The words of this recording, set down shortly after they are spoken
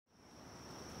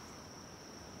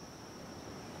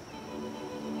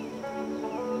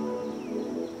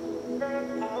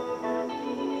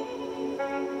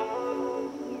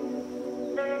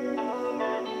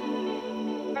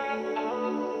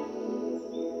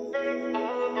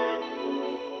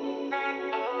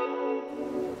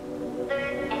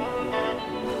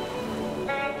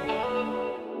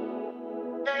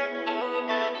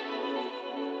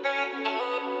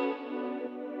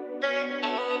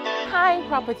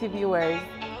property viewers,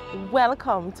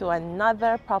 welcome to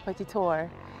another property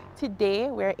tour. Today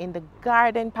we're in the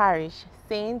Garden Parish,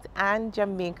 St. Anne,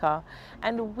 Jamaica,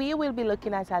 and we will be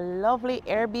looking at a lovely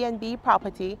Airbnb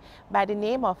property by the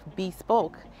name of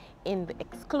Bespoke in the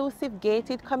exclusive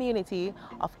gated community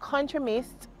of country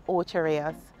mist Ocho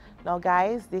Rios. Now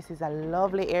guys, this is a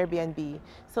lovely Airbnb,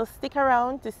 so stick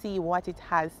around to see what it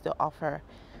has to offer.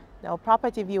 Now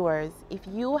property viewers, if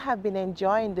you have been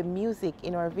enjoying the music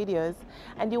in our videos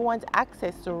and you want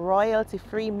access to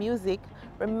royalty-free music,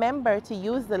 remember to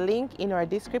use the link in our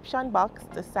description box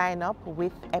to sign up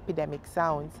with Epidemic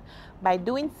Sounds. By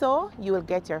doing so, you will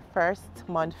get your first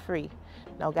month free.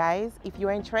 Now guys, if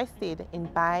you're interested in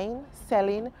buying,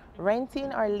 selling,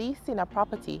 renting or leasing a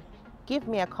property, give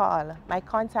me a call. My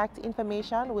contact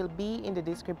information will be in the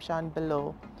description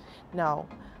below. Now,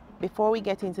 before we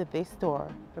get into this tour,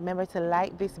 remember to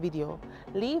like this video,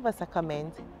 leave us a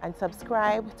comment, and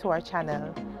subscribe to our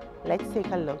channel. Let's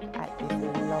take a look at this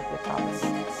lovely property.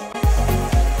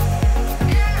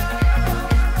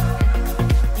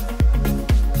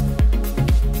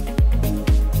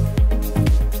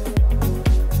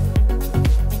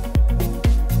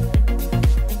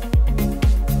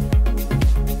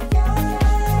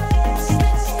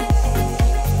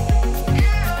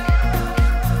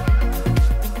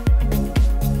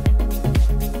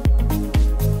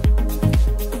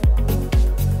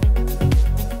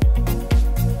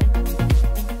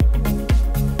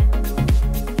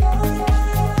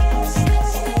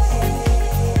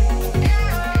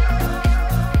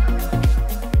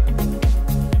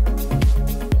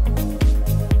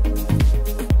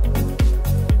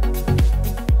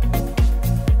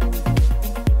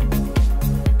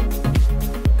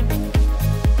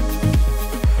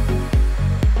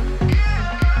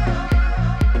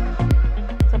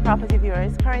 Property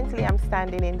viewers, currently I'm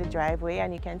standing in the driveway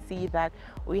and you can see that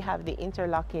we have the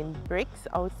interlocking bricks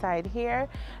outside here.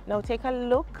 Now take a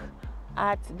look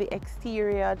at the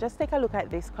exterior, just take a look at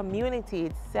this community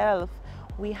itself.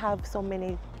 We have so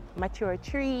many mature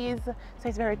trees, so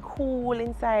it's very cool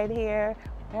inside here,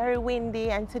 very windy,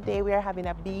 and today we are having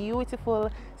a beautiful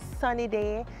sunny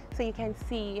day, so you can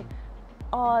see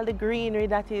all the greenery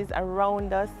that is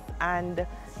around us. And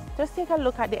just take a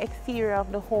look at the exterior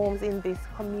of the homes in this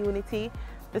community.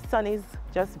 The sun is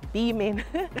just beaming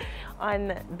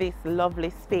on this lovely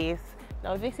space.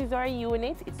 Now this is our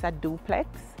unit, it's a duplex,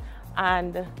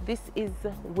 and this is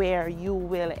where you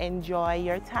will enjoy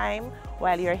your time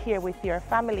while you're here with your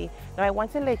family. Now I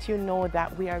want to let you know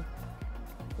that we're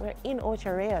in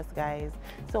Ocho Rios, guys,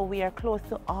 so we are close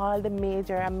to all the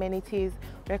major amenities.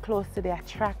 We're close to the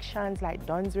attractions like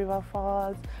Dunn's River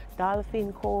Falls,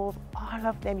 Dolphin Cove, all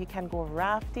of them. You can go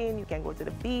rafting, you can go to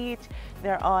the beach,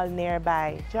 they're all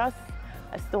nearby, just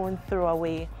a stone throw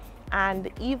away.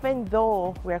 And even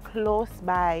though we're close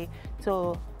by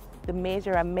to the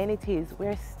major amenities,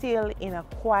 we're still in a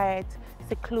quiet,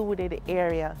 secluded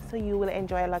area, so you will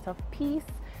enjoy a lot of peace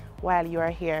while you are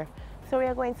here. So we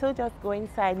are going to just go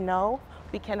inside now.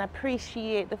 We can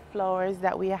appreciate the flowers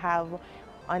that we have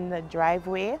on the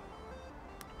driveway.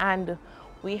 And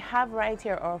we have right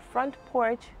here our front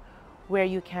porch where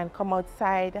you can come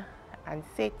outside and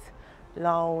sit,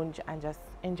 lounge, and just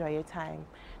enjoy your time.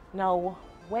 Now,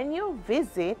 when you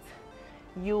visit,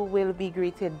 you will be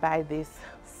greeted by this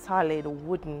solid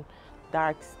wooden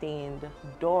dark stained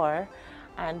door.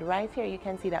 And right here you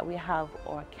can see that we have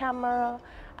our camera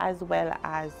as well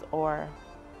as our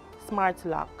smart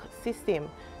lock system,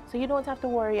 so you don't have to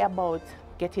worry about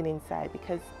getting inside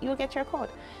because you'll get your code.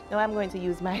 Now I'm going to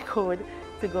use my code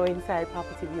to go inside,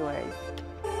 property viewers.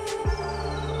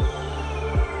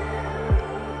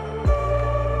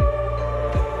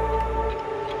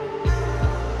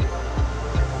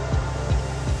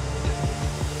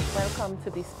 Welcome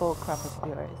to Bespoke, property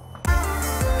viewers.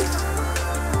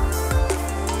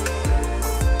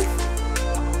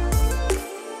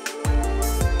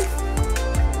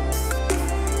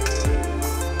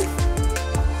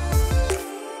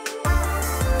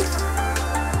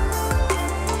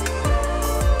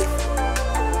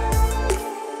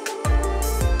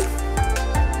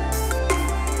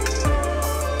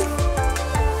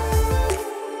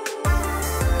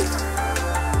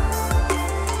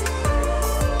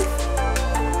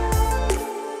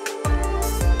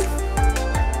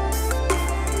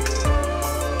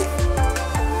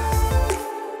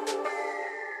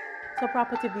 So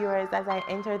property viewers, as I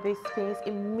enter this space,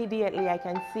 immediately I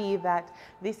can see that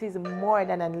this is more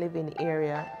than a living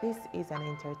area. This is an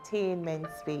entertainment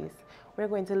space. We're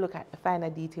going to look at the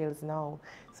finer details now.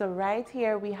 So right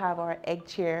here we have our egg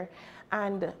chair,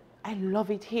 and I love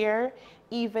it here,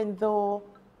 even though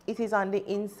it is on the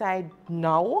inside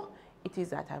now. It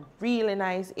is at a really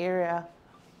nice area.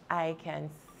 I can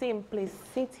simply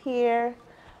sit here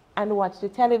and watch the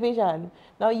television.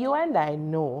 Now you and I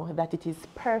know that it is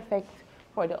perfect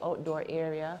for the outdoor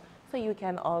area, so you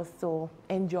can also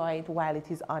enjoy it while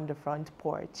it is on the front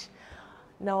porch.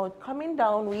 Now coming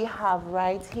down, we have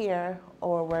right here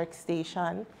our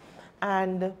workstation,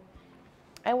 and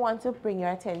I want to bring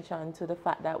your attention to the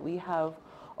fact that we have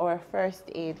our first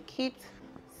aid kit.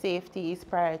 Safety is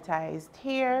prioritized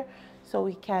here, so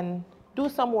we can do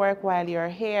some work while you're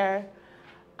here.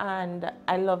 And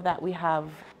I love that we have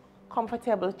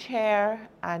comfortable chair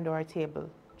and our table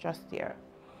just here.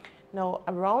 Now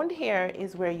around here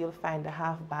is where you'll find the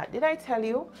half bath. Did I tell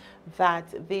you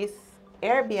that this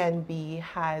Airbnb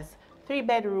has 3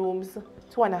 bedrooms,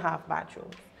 2.5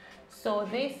 bathrooms? So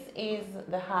this is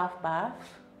the half bath.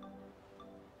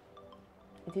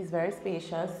 It is very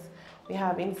spacious. We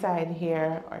have inside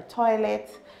here our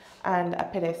toilet and a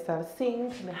pedestal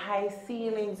sink, the high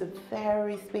ceilings, a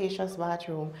very spacious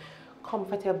bathroom,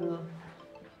 comfortable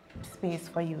space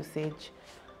for usage,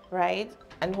 right?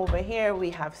 And over here we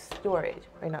have storage.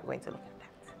 We're not going to look at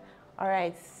that. All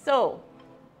right, so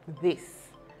this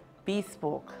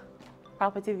bespoke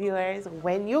property viewers,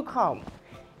 when you come,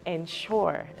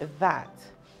 ensure that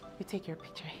you take your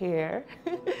picture here.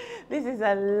 This is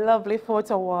a lovely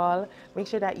photo wall. Make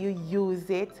sure that you use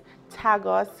it. Tag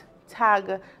us,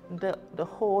 tag the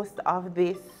host of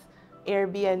this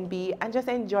Airbnb, and just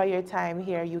enjoy your time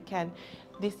here. You can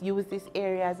use this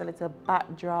area as a little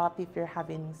backdrop if you're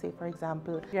having, say for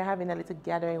example, if you're having a little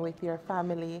gathering with your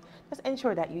family. Just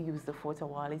ensure that you use the photo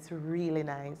wall. It's really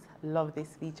nice. Love this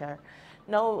feature.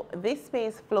 Now this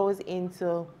space flows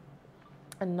into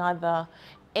another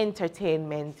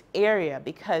entertainment area,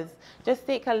 because just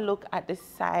take a look at the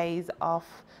size of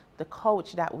the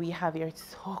couch that we have here. It's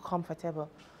so comfortable,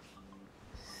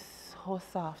 so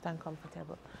soft and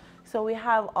comfortable. So we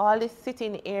have all this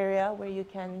sitting area where you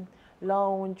can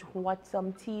lounge, watch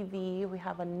some TV. We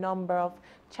have a number of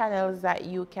channels that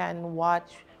you can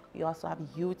watch. We also have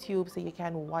YouTube, so you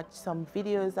can watch some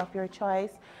videos of your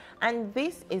choice. And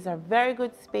this is a very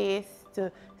good space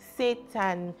to sit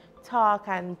and talk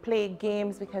and play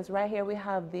games, because right here we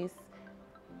have this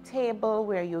table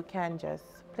where you can just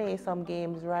play some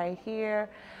games right here.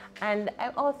 And I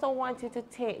also want you to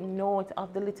take note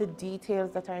of the little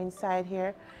details that are inside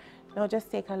here. Now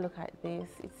just take a look at this.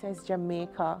 It says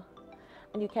Jamaica,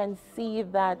 and you can see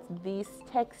that these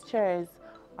textures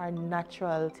are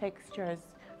natural textures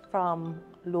from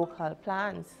local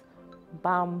plants.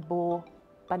 Bamboo,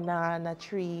 banana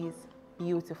trees,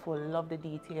 beautiful. Love the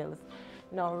details.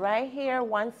 Now right here,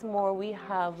 once more, we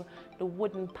have the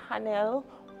wooden panel,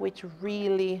 which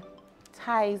really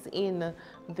ties in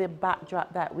the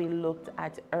backdrop that we looked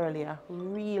at earlier.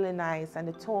 Really nice, and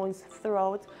the tones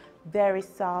throughout, very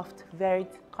soft, very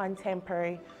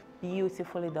contemporary,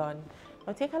 beautifully done.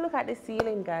 Now take a look at the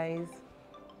ceiling, guys.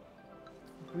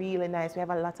 Really nice. We have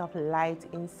a lot of light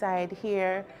inside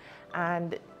here,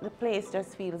 and the place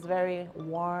just feels very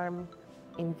warm,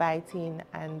 inviting,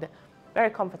 and very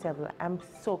comfortable. I'm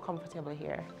so comfortable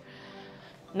here.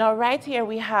 Now right here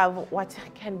we have what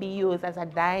can be used as a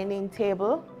dining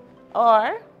table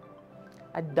or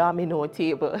a domino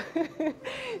table.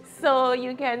 So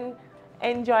you can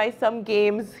enjoy some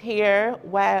games here,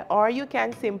 or you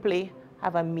can simply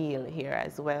have a meal here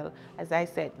as well. As I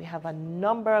said, we have a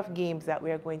number of games that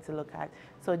we are going to look at.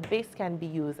 So this can be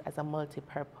used as a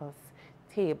multi-purpose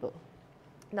table.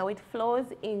 Now it flows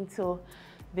into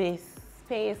this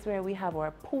space where we have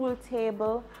our pool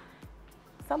table.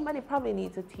 Somebody probably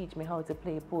needs to teach me how to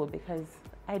play pool, because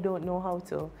I don't know how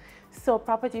to. So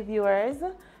property viewers,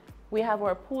 we have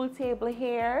our pool table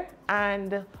here,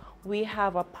 and we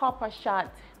have a pop-up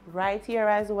shot right here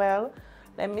as well.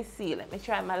 Let me see, let me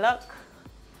try my luck.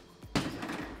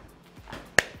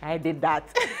 I did that.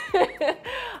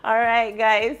 All right,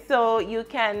 guys, so you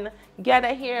can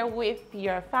gather here with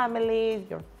your families,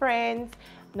 your friends.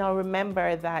 Now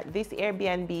remember that this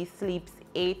Airbnb sleeps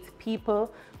 8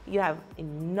 people. You have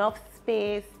enough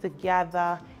space to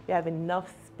gather, you have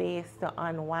enough space to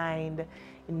unwind,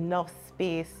 enough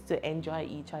space to enjoy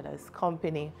each other's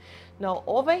company. Now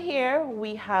over here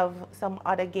we have some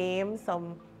other games,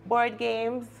 some board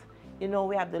games. You know,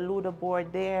 we have the Ludo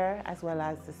board there, as well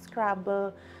as the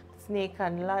Scrabble, Snake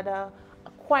and Ladder,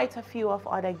 quite a few of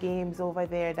other games over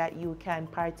there that you can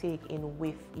partake in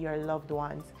with your loved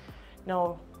ones.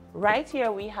 Now right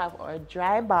here we have our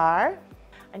dry bar,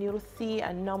 and you'll see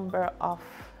a number of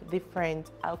different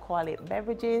alcoholic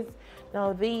beverages.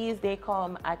 Now these, they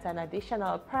come at an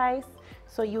additional price,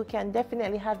 so you can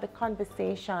definitely have the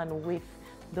conversation with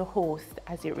the host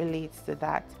as it relates to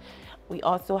that. We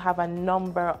also have a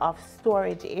number of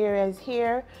storage areas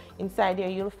here. Inside here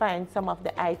you'll find some of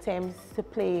the items to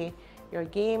play your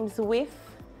games with.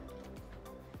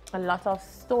 A lot of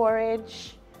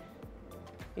storage.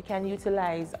 You can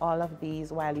utilize all of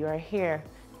these while you're here.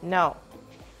 Now,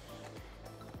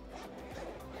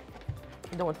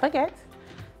 don't forget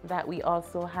that we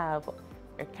also have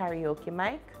a karaoke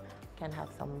mic. You can have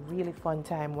some really fun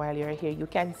time while you're here. You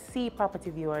can see, property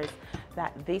viewers,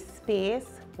 that this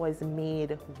space was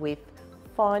made with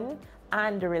fun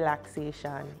and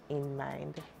relaxation in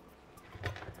mind.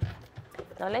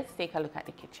 Now let's take a look at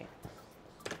the kitchen.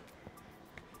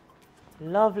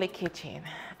 Lovely kitchen.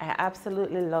 I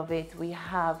absolutely love it. We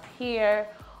have here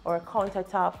our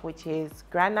countertop, which is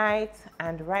granite,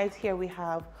 and right here we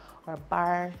have our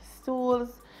bar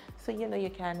stools. So you know you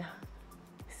can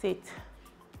sit,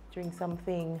 drink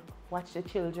something, watch the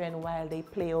children while they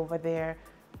play over there.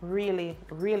 Really,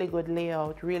 really good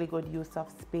layout, really good use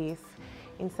of space.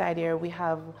 Inside here we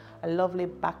have a lovely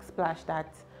backsplash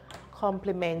that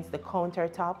complements the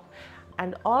countertop.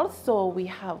 And also we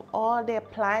have all the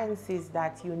appliances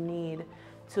that you need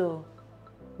to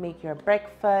make your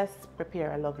breakfast,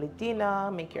 prepare a lovely dinner,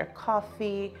 make your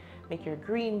coffee, make your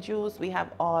green juice. We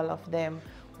have all of them.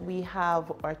 We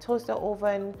have our toaster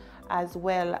oven as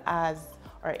well as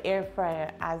our air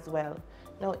fryer as well.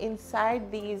 Now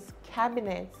inside these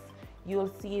cabinets,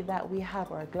 you'll see that we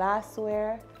have our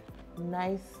glassware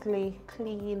nicely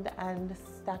cleaned and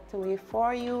stacked away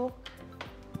for you.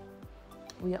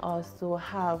 We also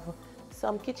have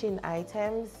some kitchen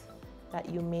items that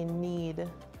you may need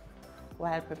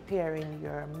while preparing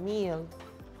your meal.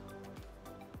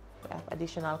 We have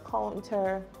additional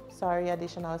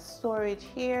additional storage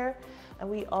here, and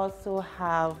we also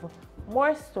have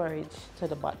more storage to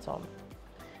the bottom.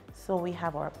 So we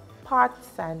have our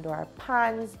pots and our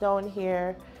pans down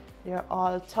here. They're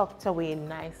all tucked away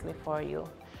nicely for you.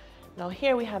 Now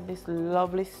here we have this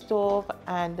lovely stove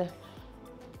and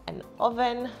an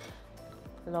oven.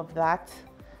 Love that.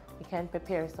 You can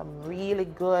prepare some really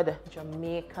good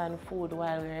Jamaican food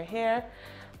while we're here.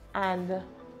 And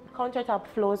countertop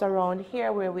flows around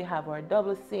here where we have our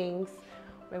double sinks,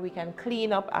 where we can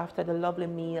clean up after the lovely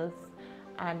meals,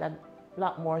 and a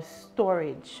lot more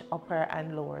storage, upper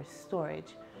and lower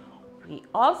storage. We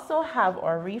also have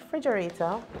our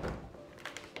refrigerator,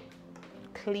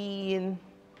 clean,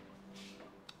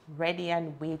 ready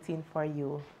and waiting for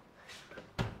you.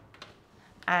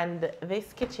 And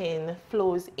this kitchen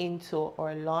flows into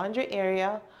our laundry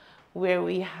area where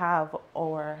we have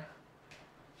our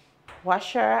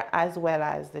washer as well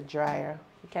as the dryer.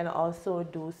 You can also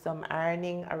do some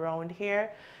ironing around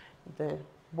here. The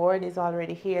board is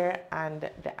already here and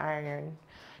the iron.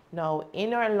 Now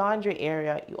in our laundry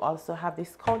area, you also have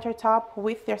this countertop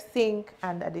with your sink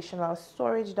and additional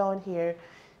storage down here,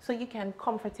 so you can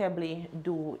comfortably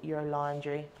do your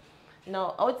laundry.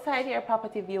 Now outside here,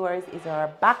 property viewers, is our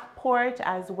back porch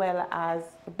as well as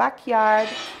the backyard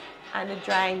and the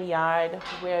drying yard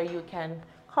where you can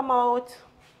come out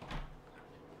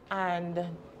and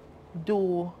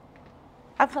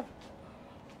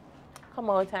come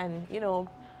out and, you know,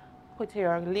 put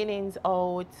your linens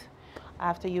out.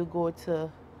 After you go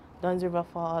to Duns River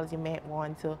Falls, you may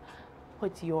want to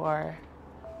put your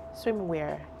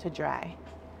swimwear to dry.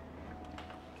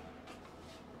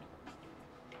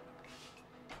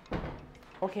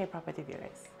 Okay, property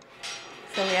viewers,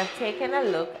 so we have taken a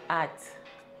look at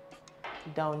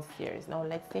downstairs. Now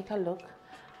let's take a look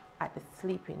at the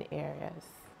sleeping areas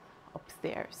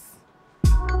upstairs.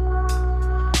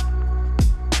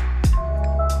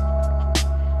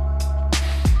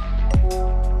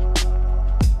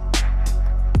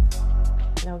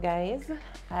 Now guys,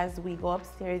 as we go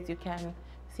upstairs, you can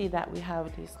see that we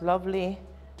have these lovely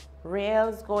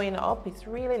rails going up. It's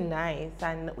really nice,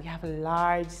 and we have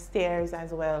large stairs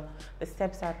as well. The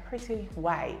steps are pretty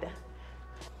wide.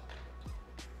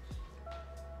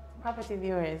 Property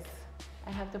viewers,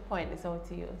 I have to point this out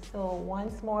to you. So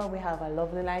once more, we have a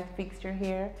lovely light fixture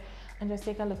here, and just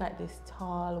take a look at this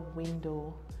tall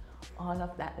window. All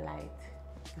of that light,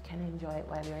 you can enjoy it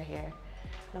while you're here.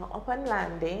 Now up on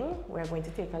landing, we're going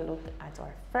to take a look at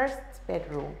our first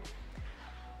bedroom,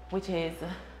 which is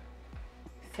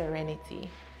Serenity.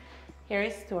 Here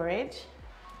is storage.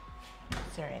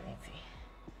 Serenity.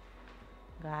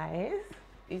 Guys,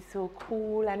 it's so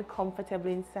cool and comfortable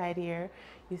inside here.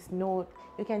 You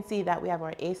can see that we have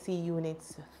our AC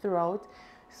units throughout,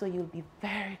 so you'll be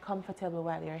very comfortable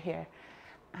while you're here.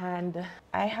 And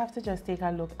I have to just take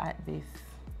a look at this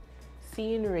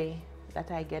scenery that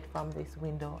I get from this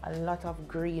window. A lot of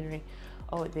greenery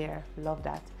out there. Love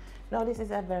that. Now this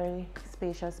is a very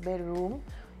spacious bedroom.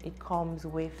 It comes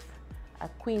with a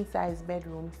queen size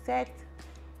bedroom set,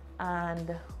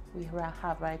 and we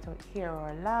have right out here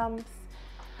our lamps,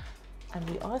 and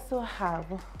we also have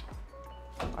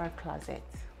our closet.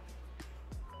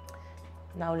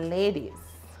 Now ladies,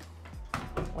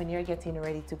 when you're getting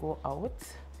ready to go out,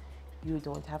 you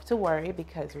don't have to worry,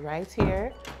 because right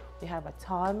here we have a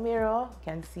tall mirror. You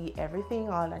can see everything,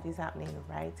 all that is happening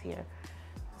right here.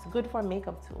 It's good for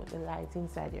makeup too. The light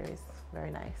inside here is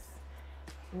very nice.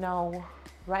 Now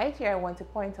right here I want to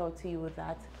point out to you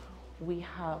that we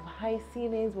have high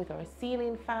ceilings with our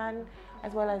ceiling fan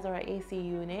as well as our AC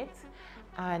unit,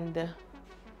 and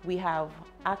we have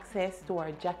access to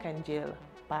our Jack and Jill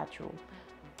bathroom.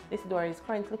 This door is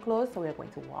currently closed, so we're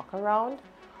going to walk around,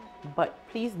 but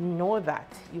please know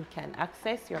that you can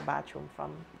access your bathroom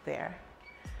from there.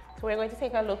 So we're going to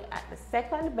take a look at the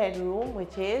second bedroom,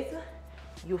 which is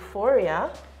Euphoria.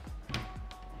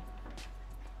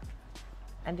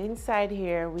 And inside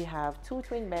here we have 2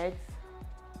 twin beds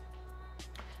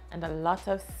and a lot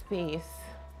of space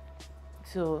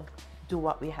to do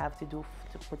what we have to do,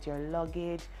 to put your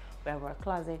luggage. We have our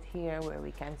closet here where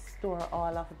we can store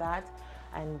all of that.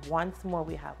 And once more,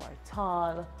 we have our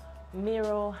tall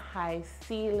mirror, high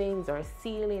ceilings, our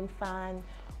ceiling fan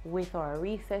with our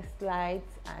recessed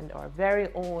lights and our very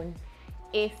own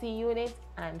AC unit.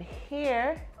 And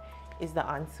here is the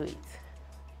ensuite.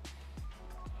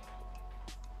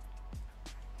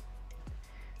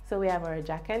 So we have our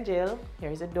Jack and Jill.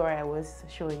 Here's the door I was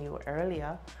showing you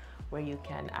earlier, where you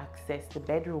can access the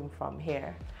bedroom from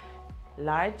here.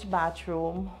 Large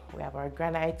bathroom. We have our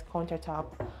granite countertop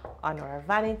on our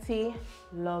vanity.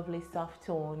 Lovely soft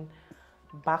tone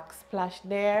backsplash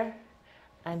there.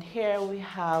 And here we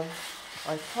have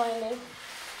our toilet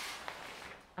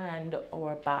and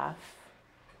our bath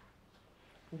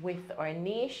with our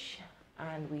niche,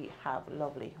 and we have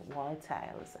lovely wall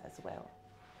tiles as well.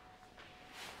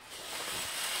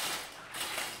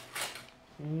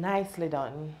 Nicely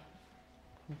done,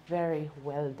 very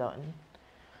well done.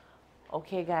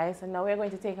 Okay guys, and now we're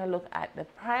going to take a look at the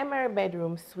primary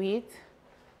bedroom suite,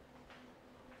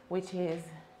 which is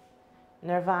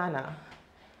Nirvana.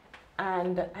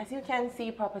 And as you can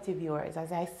see, property viewers,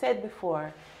 as I said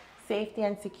before, safety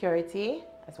and security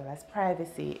as well as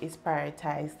privacy is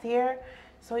prioritized here.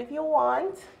 So if you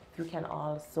want, you can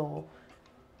also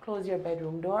close your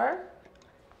bedroom door.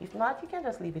 If not, you can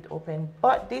just leave it open.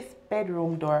 But this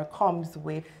bedroom door comes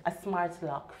with a smart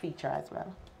lock feature as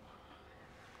well.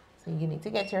 So you need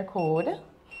to get your code.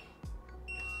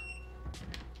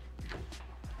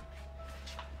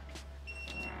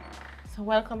 So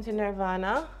welcome to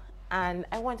Nirvana. And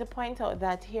I want to point out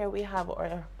that here we have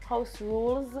our house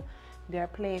rules. They're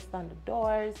placed on the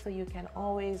doors, so you can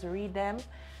always read them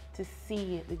to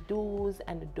see the do's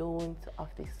and the don'ts of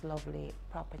this lovely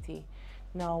property.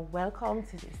 Now, welcome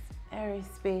to this very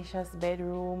spacious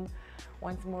bedroom.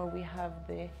 Once more, we have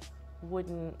the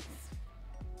wooden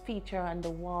feature on the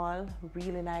wall,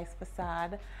 really nice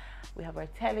facade. We have our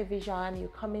television. You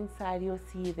come inside, you'll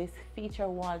see this feature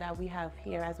wall that we have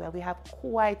here as well. We have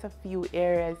quite a few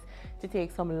areas to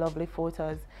take some lovely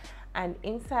photos. And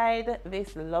inside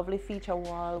this lovely feature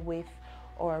wall with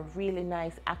our really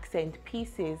nice accent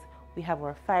pieces, we have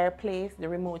our fireplace. The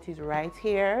remote is right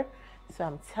here. So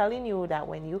I'm telling you that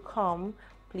when you come,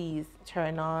 please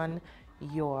turn on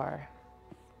your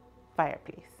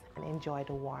fireplace and enjoy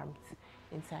the warmth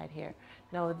inside here.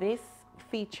 Now this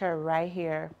feature right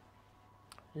here,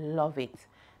 love it.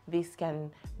 This can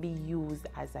be used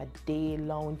as a day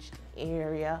lounge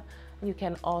area. You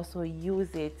can also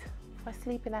use it for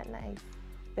sleeping at night.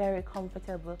 Very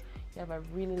comfortable. You have a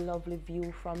really lovely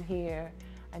view from here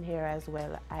and here as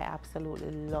well. I absolutely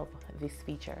love this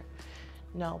feature.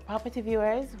 Now, property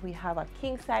viewers, we have a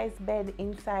king size bed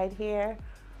inside here.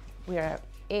 We are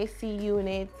AC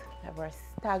unit, we have our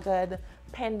staggered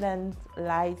pendant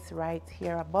lights right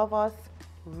here above us.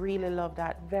 Really love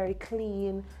that. Very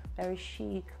clean, very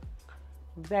chic,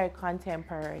 very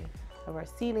contemporary. We have our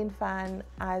ceiling fan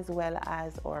as well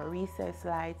as our recessed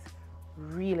lights.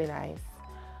 Really nice.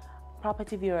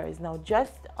 Property viewers, now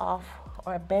just off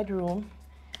our bedroom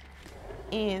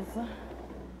is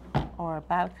our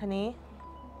balcony.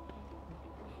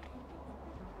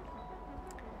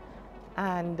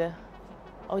 And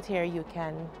out here you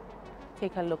can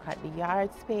take a look at the yard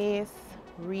space.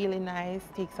 Really nice.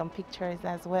 Take some pictures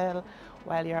as well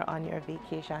while you're on your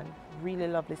vacation. Really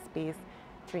lovely space.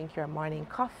 Drink your morning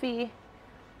coffee.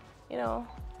 You know,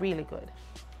 really good.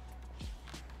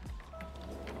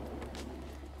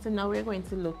 So now we're going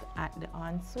to look at the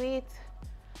ensuite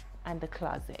and the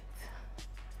closet.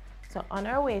 So on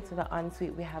our way to the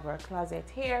ensuite, we have our closet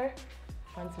here.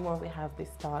 Once more, we have this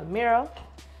tall mirror.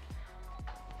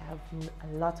 We have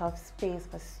a lot of space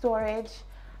for storage,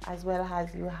 as well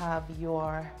as you have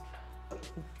your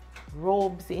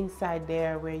robes inside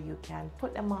there where you can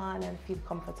put them on and feel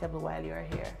comfortable while you're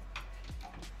here.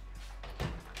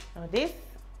 Now this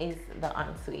is the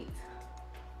ensuite.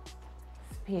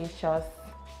 Spacious,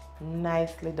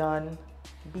 nicely done,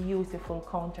 beautiful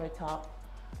countertop.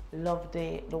 Love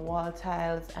the wall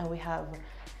tiles, and we have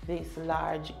this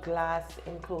large glass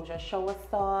enclosure shower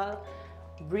stall.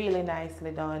 Really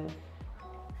nicely done,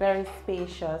 very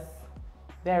spacious,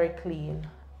 very clean.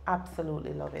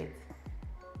 Absolutely love it.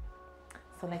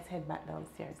 So let's head back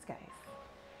downstairs, guys.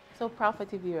 So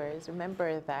property viewers,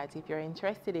 remember that if you're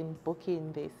interested in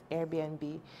booking this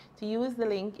Airbnb, to use the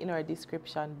link in our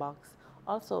description box.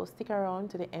 Also, stick around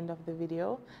to the end of the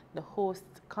video. The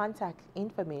host's contact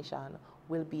information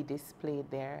will be displayed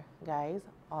there, guys.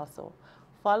 Also,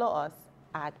 follow us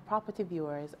at Property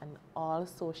Viewers on all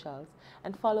socials,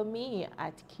 and follow me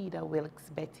at KEIDA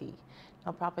WILKS-BETTY.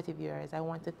 Now, property viewers, I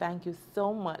want to thank you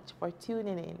so much for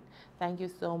tuning in. Thank you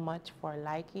so much for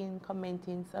liking,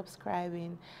 commenting,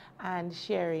 subscribing, and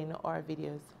sharing our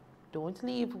videos. Don't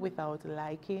leave without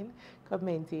liking,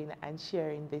 commenting, and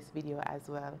sharing this video as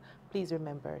well. Please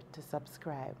remember to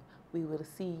subscribe. We will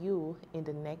see you in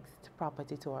the next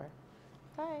property tour.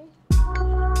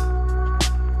 Bye.